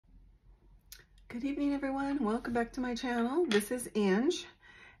Good evening, everyone. Welcome back to my channel. This is Ange,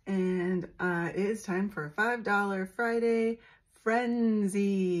 and it is time for $5 Friday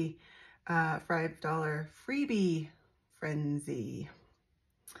Frenzy, $5 Freebie Friendzy.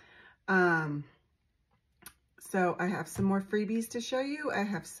 So I have some more freebies to show you. I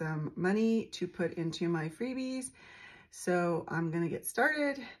have some money to put into my freebies, so I'm gonna get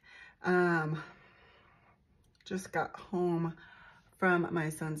started. Just got home from my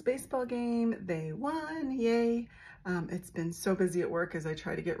son's baseball game. They won, yay. It's been so busy at work as I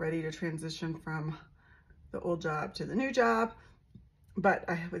try to get ready to transition from the old job to the new job, but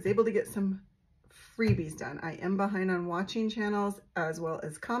I was able to get some freebies done. I am behind on watching channels as well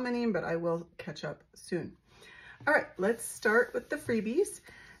as commenting, but I will catch up soon. All right, let's start with the freebies.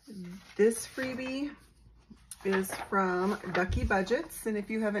 This freebie is from KathyBudgets, and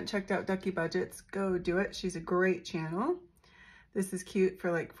if you haven't checked out KathyBudgets, go do it. She's a great channel. This is cute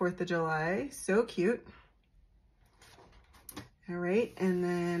for like 4th of July. So cute. All right, and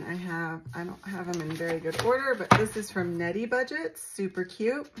then I don't have them in very good order, but this is from KathyBudgets. Super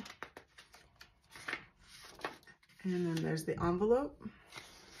cute. And then there's the envelope.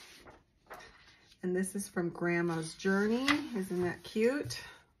 And this is from Grandma's Journey. Isn't that cute?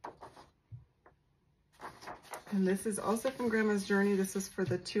 And this is also from Grandma's Journey. This is for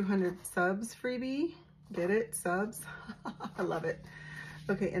the 200 subs freebie. Get it? Subs. I love it.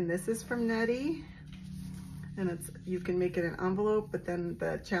 Okay, and this is from Nettie. And you can make it an envelope, but then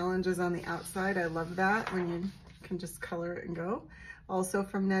the challenge is on the outside. I love that when you can just color it and go. Also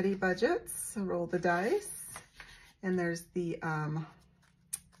from KathyBudgets, roll the dice. And there's the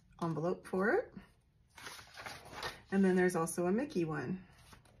envelope for it. And then there's also a Mickey one.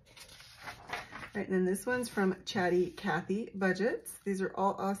 All right, and then this one's from KathyBudgets. These are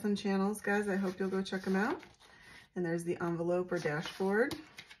all awesome channels, guys. I hope you'll go check them out. And there's the envelope or dashboard.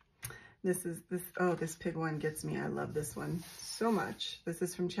 Oh, this pig one gets me. I love this one so much. This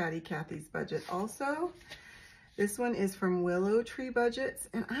is from Kathy's Budget also. This one is from Willow Tree Budgets,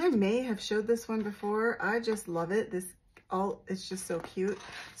 and I may have showed this one before. I just love it. It's just so cute.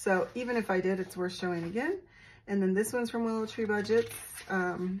 So even if I did, it's worth showing again. And then this one's from Willow Tree Budgets.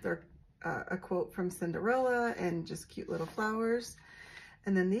 They're a quote from Cinderella and just cute little flowers.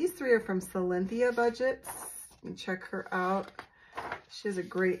 And then these three are from Cynthia Budgets. You can check her out. She has a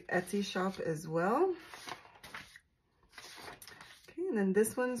great Etsy shop as well. Okay, and then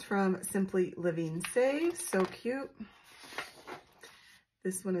this one's from Simply Living Saves. So cute.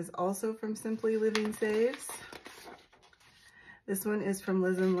 This one is also from Simply Living Saves. This one is from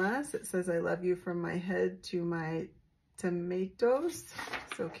Liz and Les. It says, I love you from my head to my tomatoes.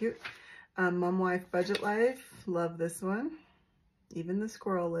 So cute. Mom Wife Budget Life. Love this one. Even the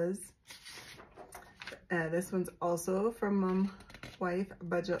squirrel is. This one's also from Mom Wife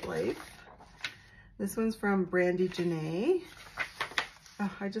Budget Life. This one's from Brandy Janae.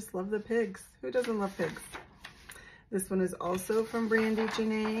 Oh, I just love the pigs. Who doesn't love pigs? This one is also from Brandy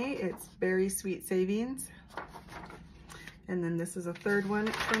Janae. It's Berry Sweet Savings. And then this is a third one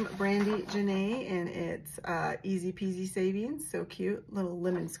from Brandy Janae, and it's Easy Peasy Savings. So cute, little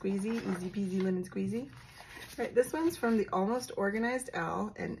lemon squeezy, easy peasy lemon squeezy. All right, this one's from the Almost Organized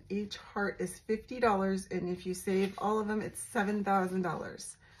Al, and each heart is $50, and if you save all of them, it's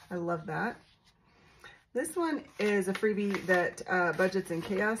 $7,000. I love that. This one is a freebie that Budgets and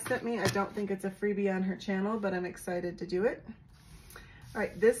Chaos sent me. I don't think it's a freebie on her channel, but I'm excited to do it. All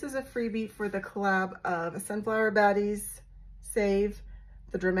right, this is a freebie for the collab of Sunflower Baddies, Save,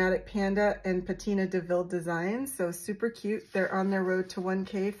 the Dramatic Panda, and Patina DeVille Designs. So super cute. They're on their road to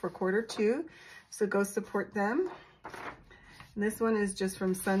 1K for Q2. So go support them. And this one is just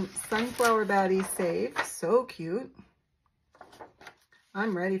from Sunflower Baddies Save. So cute.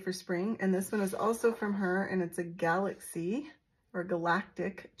 I'm ready for spring. And this one is also from her, and it's a galaxy or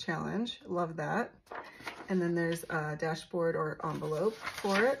galactic challenge. Love that. And then there's a dashboard or envelope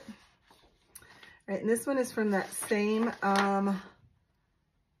for it. All right, and this one is from that same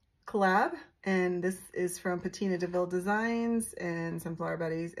collab, and this is from Patina DeVille Designs and Sunflower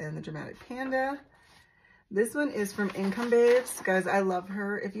Baddies and the Dramatic Panda. This one is from Income Babes. Guys, I love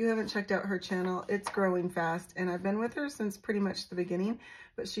her. If you haven't checked out her channel, it's growing fast, and I've been with her since pretty much the beginning,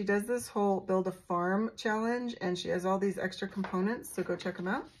 but she does this whole build a farm challenge, and she has all these extra components, so go check them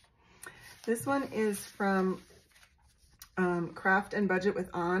out. This one is from Craft and Budget with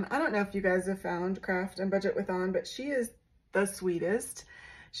On. I don't know if you guys have found Craft and Budget with On, but she is the sweetest.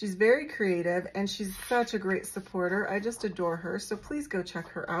 She's very creative, and she's such a great supporter. I just adore her, so please go check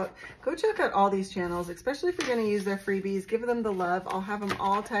her out. Go check out all these channels, especially if you're going to use their freebies. Give them the love. I'll have them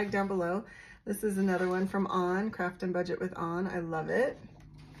all tagged down below. This is another one from On, Craft and Budget with On. I love it.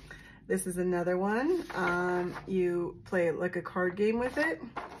 This is another one. You play like a card game with it.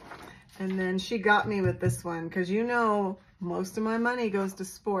 And then she got me with this one because you know most of my money goes to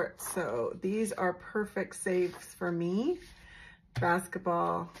sports. So these are perfect saves for me.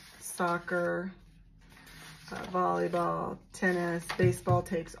 Basketball, soccer, volleyball, tennis, baseball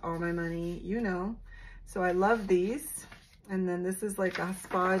takes all my money, you know. So I love these. And then this is like a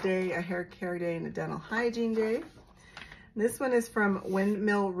spa day, a hair care day, and a dental hygiene day. This one is from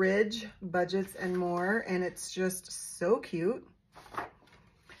Windmill Ridge, Budgets and More, and it's just so cute.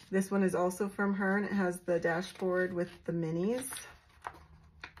 This one is also from her, and it has the dashboard with the minis,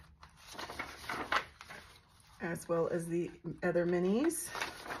 as well as the other minis.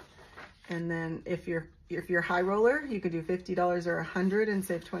 And then if you're high roller, you could do $50 or $100 and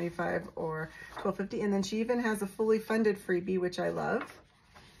save $25 or $12.50. And then she even has a fully funded freebie, which I love.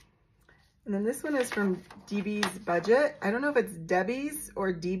 And then this one is from DB's Budget. I don't know if it's Debbie's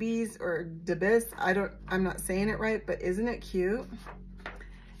or DB's or Debis. I'm not saying it right, but isn't it cute?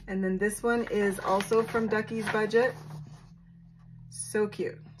 And then this one is also from Ducky's Budget. So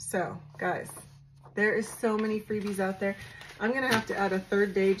cute. So guys, there is so many freebies out there. I'm gonna have to add a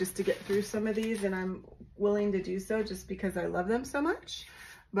third day just to get through some of these, and I'm willing to do so just because I love them so much.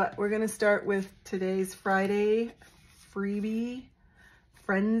 But we're gonna start with today's Friday Freebie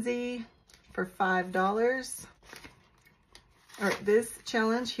Friendzy for $5. All right, this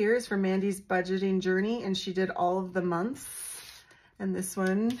challenge here is from Mandy's Budgeting Journey, and she did all of the months. And this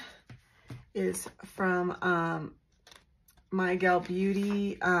one is from My Gal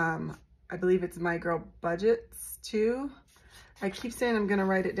Beauty. I believe it's My Girl Budgets too. I keep saying I'm gonna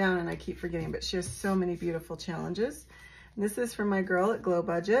write it down and I keep forgetting, but she has so many beautiful challenges. And this is from my girl at Glow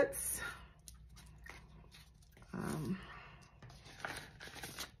Budgets.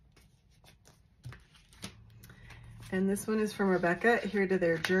 And this one is from Rebecca, Here to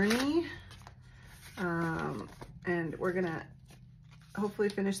Their Journey. And we're gonna hopefully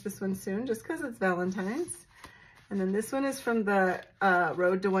finish this one soon just because it's Valentine's. And then this one is from the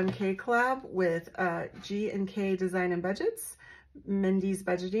Road to 1K collab with G&K Design and Budgets, Mindy's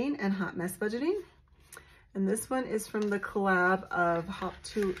Budgeting, and Hot Mess Budgeting. And this one is from the collab of Hop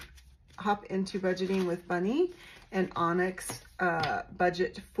Into Budgeting with Bunny and Onyx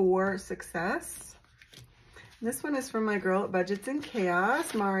Budget for Success. And this one is from my girl at Budgets and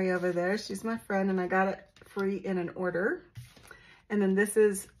Chaos, Mari over there. She's my friend and I got it free in an order. And then this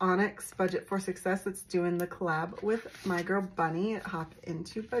is Onyx Budget for Success. It's doing the collab with my girl Bunny at Hop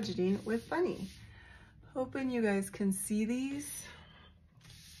Into Budgeting with Bunny. Hoping you guys can see these.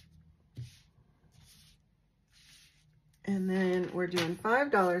 And then we're doing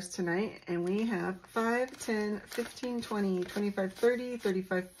 $5 tonight, and we have 5, 10, 15, 20, 25, 30,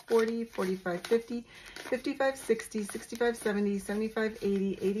 35, 40, 45, 50, 55, 60, 65, 70, 75,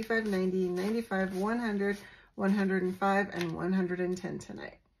 80, 85, 90, 95, 100, 105, and 110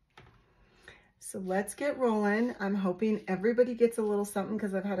 tonight. So let's get rolling. I'm hoping everybody gets a little something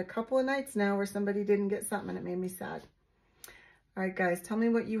because I've had a couple of nights now where somebody didn't get something and it made me sad. All right, guys, tell me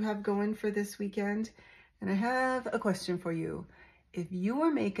what you have going for this weekend. And I have a question for you. If you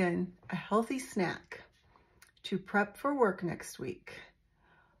were making a healthy snack to prep for work next week,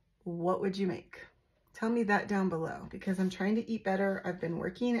 what would you make? Tell me that down below because I'm trying to eat better. I've been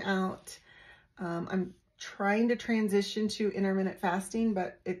working out. I'm trying to transition to intermittent fasting,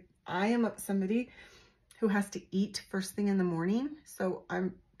 but I am somebody who has to eat first thing in the morning. So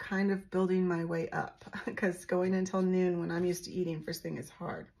I'm kind of building my way up because going until noon when I'm used to eating first thing is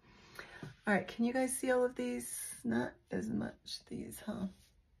hard. All right, can you guys see all of these? Not as much these, huh?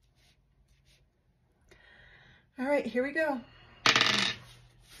 All right, here we go.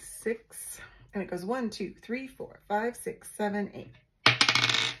 6, and it goes 1, 2, 3, 4, 5, 6, 7, 8.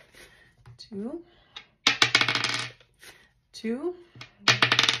 2, 2,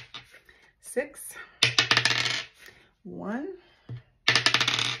 6, 1,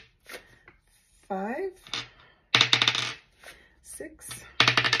 5, 6,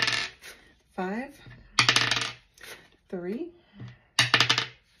 5, 3,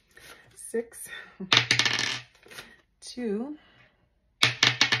 6, 2,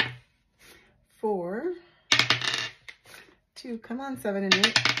 4, 2, come on, 7 and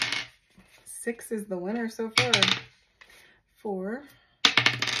 8. 6 is the winner so far. 4,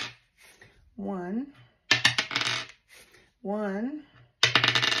 1, 1,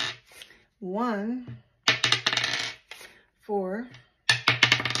 1, 4,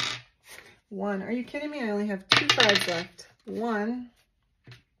 1. Are you kidding me? I only have 2 5s left. 1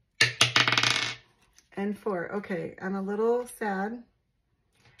 and 4. Okay, I'm a little sad,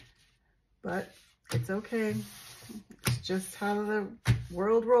 but it's okay. It's just how the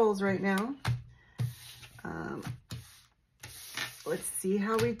world rolls right now. Let's see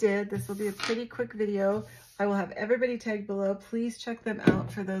how we did. This will be a pretty quick video. I will have everybody tagged below. Please check them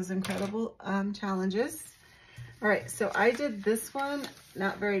out for those incredible challenges. All right, so I did this one,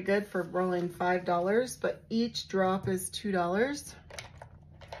 not very good for rolling $5, but each drop is $2.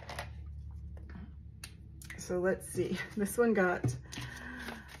 So let's see, this one got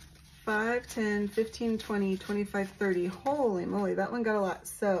 5, 10, 15, 20, 25, 30. Holy moly, that one got a lot.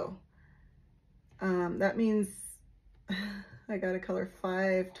 So that means I got to color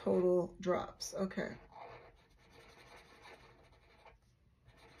 5 total drops. Okay.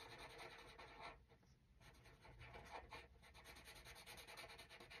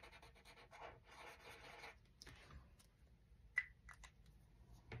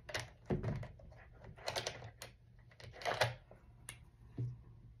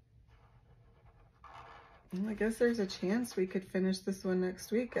 Well, I guess there's a chance we could finish this one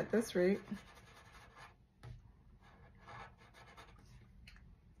next week at this rate.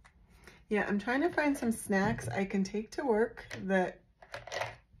 Yeah, I'm trying to find some snacks I can take to work that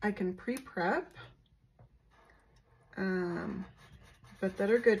I can pre-prep, but that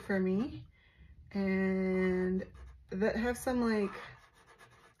are good for me and that have some, like,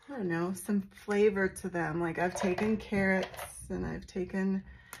 I don't know, some flavor to them. Like I've taken carrots and I've taken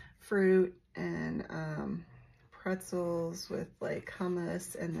fruit and pretzels with like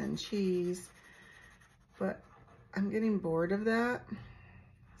hummus and then cheese, but I'm getting bored of that.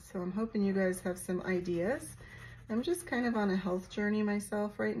 So I'm hoping you guys have some ideas. I'm just kind of on a health journey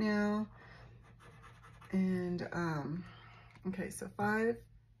myself right now. And, okay, so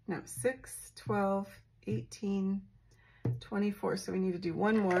 6, 12, 18, 24. So we need to do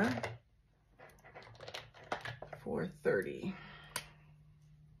one more for 30.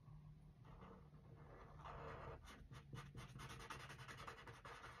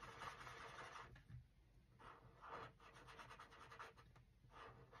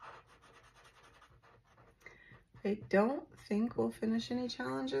 I don't think we'll finish any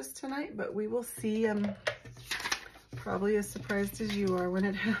challenges tonight, but we will see. I'm probably as surprised as you are when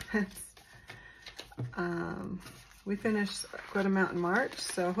it happens. We finished a good amount in March,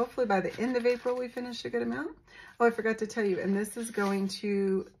 so hopefully by the end of April we finish a good amount. Oh, I forgot to tell you, and this is going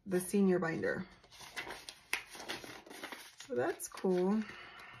to the senior binder. So that's cool.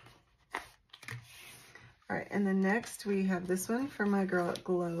 All right, and then next we have this one from my girl at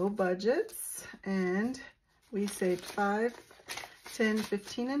KathyBudgets, and we saved 5, 10,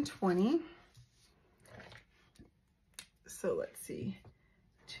 15, and 20. So let's see,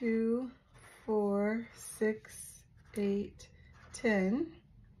 2, 4, 6, 8, 10,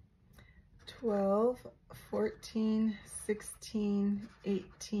 12, 14, 16,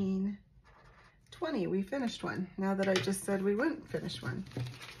 18, 20. We finished one. Now that I just said we wouldn't finish one.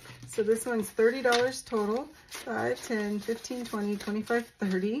 So this one's $30 total, 5, 10, 15, 20, 25,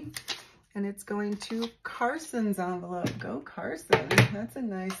 30. And it's going to Carson's envelope. Go Carson. That's a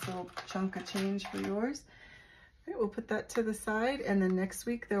nice little chunk of change for yours. All right, we'll put that to the side. And then next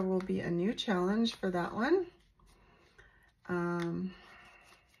week there will be a new challenge for that one. All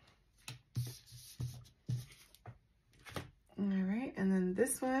right, and then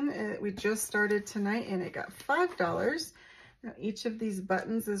this one, we just started tonight and it got $5. Now each of these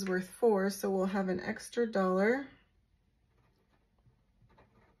buttons is worth 4, so we'll have an extra $1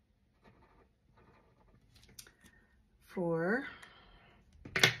 for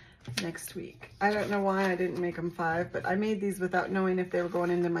next week. I don't know why I didn't make them 5, but I made these without knowing if they were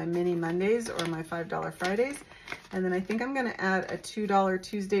going into my mini Mondays or my $5 Fridays. And then I think I'm gonna add a $2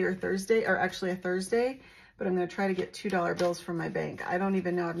 Tuesday or Thursday, or actually a Thursday, but I'm gonna try to get $2 bills from my bank. I don't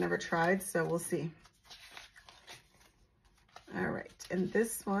even know, I've never tried, so we'll see. All right, and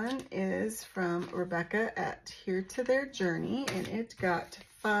this one is from Rebecca at Here to Their Journey, and it got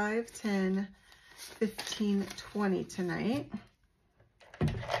 5, 10, 15, 20 tonight.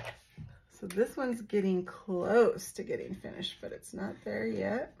 So this one's getting close to getting finished, but it's not there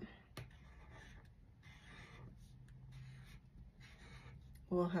yet.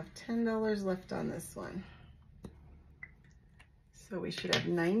 We'll have $10 left on this one. So we should have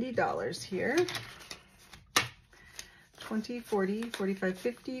 $90 here. 20, 40, 45,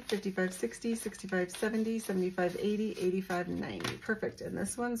 50, 55, 60, 65, 70, 75, 80, 85, 90. Perfect. And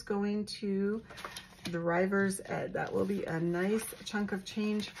this one's going to driver's ed. That will be a nice chunk of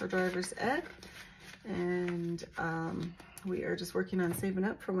change for driver's ed. And we are just working on saving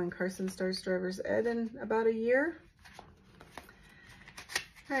up for when Carson starts driver's ed in about a year.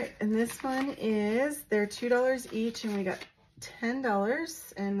 All right, and this one is, they're $2 each, and we got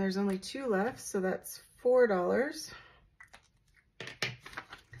 $10, and there's only 2 left, so that's $4.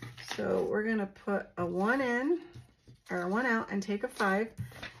 So we're gonna put a 1 in, or a 1 out, and take a 5.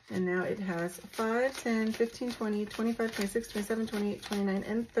 And now it has 5, 10, 15, 20, 25, 26, 27, 28, 29,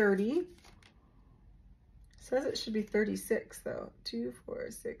 and 30. Says it should be 36 though. 2,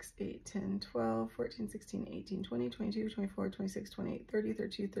 4, 6, 8, 10, 12, 14, 16, 18, 20, 22, 24, 26, 28, 30,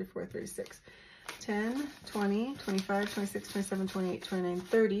 32, 34, 36, 10, 20, 25, 26, 27, 28, 29,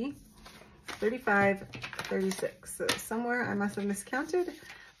 30, 35, 36. So somewhere I must have miscounted,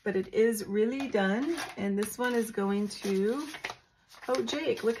 but it is really done. And this one is going to, oh,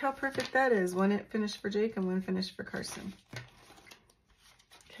 Jake, look how perfect that is. One finished for Jake and one finished for Carson.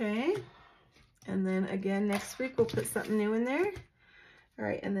 Okay. And then again, next week, we'll put something new in there. All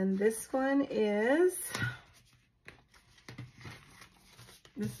right, and then this one is,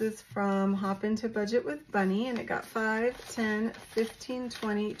 this is from Hop Into Budget with Bunny, and it got 5, 10, 15,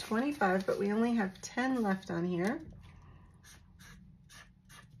 20, 25, but we only have 10 left on here.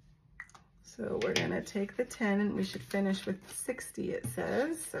 So we're gonna take the 10, and we should finish with 60, it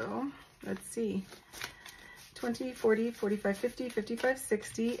says. So let's see. 20, 40, 45, 50, 55,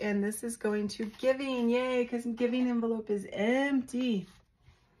 60, and this is going to giving, yay, because giving envelope is empty.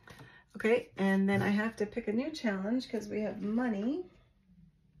 Okay, and then I have to pick a new challenge because we have money.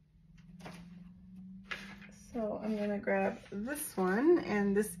 So I'm gonna grab this one,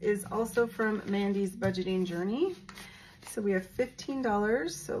 and this is also from Mandy's Budgeting Journey. So we have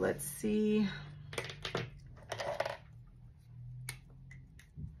 $15, so let's see.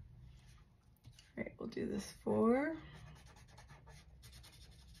 We'll do this for,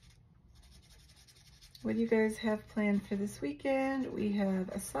 what do you guys have planned for this weekend? We have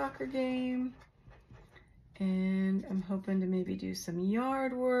a soccer game, and I'm hoping to maybe do some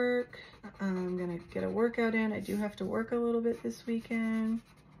yard work. I'm gonna get a workout in. I do have to work a little bit this weekend.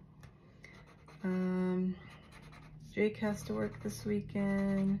 Jake has to work this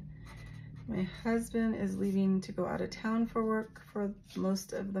weekend. My husband is leaving to go out of town for work for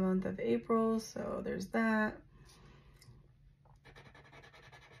most of the month of April, so there's that.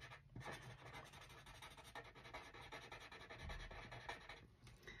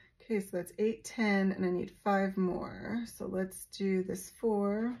 Okay, so that's 8, 10, and I need 5 more. So let's do this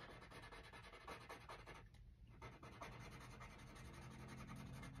 4.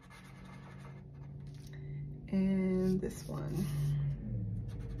 And this one.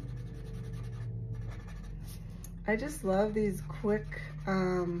 I just love these quick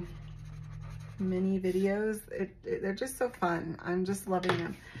mini videos. They're just so fun. I'm just loving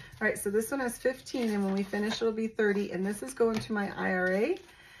them. All right, so this one has 15, and when we finish, it'll be 30. And this is going to my IRA,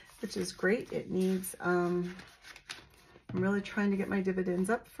 which is great. It needs, I'm really trying to get my dividends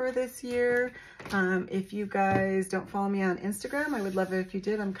up for this year. If you guys don't follow me on Instagram, I would love it if you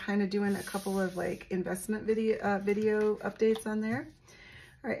did. I'm kind of doing a couple of like investment video updates on there.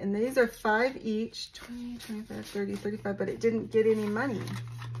 All right, and these are 5 each, 20, 25, 30, 35, but it didn't get any money.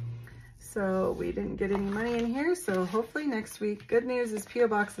 So we didn't get any money in here. So hopefully next week, good news is P.O.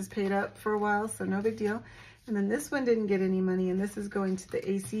 Box is paid up for a while, so no big deal. And then this one didn't get any money, and this is going to the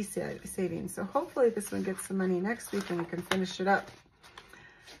AC savings. So hopefully this one gets some money next week and we can finish it up.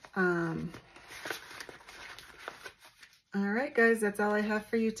 All right, guys, that's all I have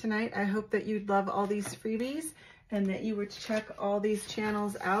for you tonight. I hope that you'd love all these freebies and that you would check all these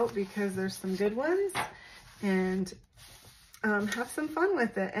channels out because there's some good ones, and have some fun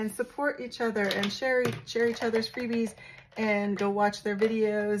with it and support each other and share each other's freebies and go watch their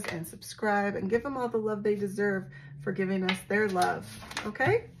videos and subscribe and give them all the love they deserve for giving us their love.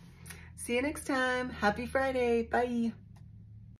 Okay? See you next time. Happy Friday. Bye.